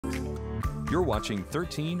You're watching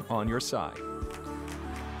 13 on your side.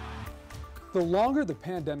 The longer the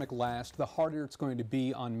pandemic lasts, the harder it's going to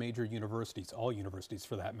be on major universities, all universities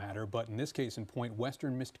for that matter. But in this case in point,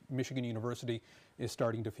 Western Michigan University is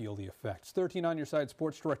starting to feel the effects. 13 on your side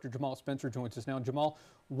sports director Jamal Spencer joins us now. Jamal,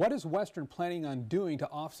 what is Western planning on doing to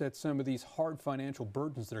offset some of these hard financial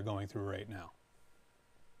burdens they're going through right now?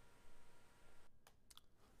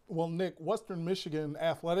 Well, Nick, Western Michigan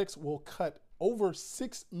Athletics will cut over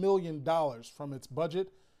 $6 million from its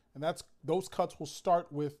budget, and those cuts will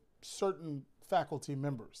start with certain faculty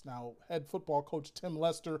members. Now, head football coach Tim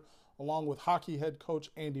Lester, along with hockey head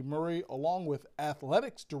coach Andy Murray, along with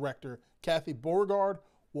athletics director Kathy Beauregard,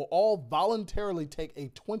 will all voluntarily take a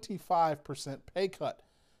 25% pay cut.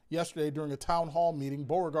 Yesterday, during a town hall meeting,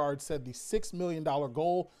 Beauregard said the $6 million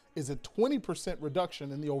goal is a 20%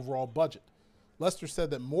 reduction in the overall budget. Lester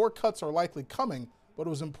said that more cuts are likely coming, but it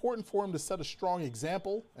was important for him to set a strong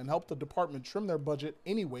example and help the department trim their budget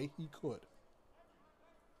any way he could.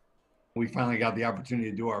 We finally got the opportunity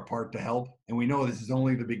to do our part to help, and we know this is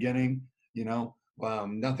only the beginning.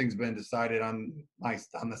 Nothing's been decided on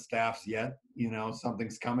the staffs yet.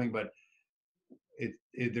 Something's coming, but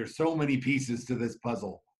there's so many pieces to this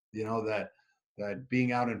puzzle. That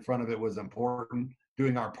being out in front of it was important.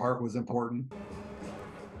 Doing our part was important.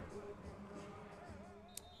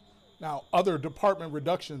 Now, other department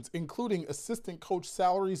reductions, including assistant coach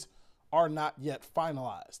salaries, are not yet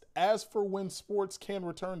finalized. As for when sports can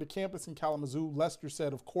return to campus in Kalamazoo, Lester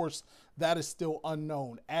said, of course, that is still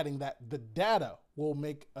unknown, adding that the data will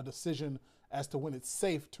make a decision as to when it's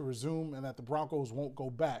safe to resume and that the Broncos won't go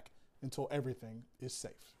back until everything is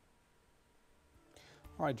safe.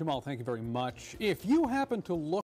 All right, Jamal, thank you very much. If you happen to look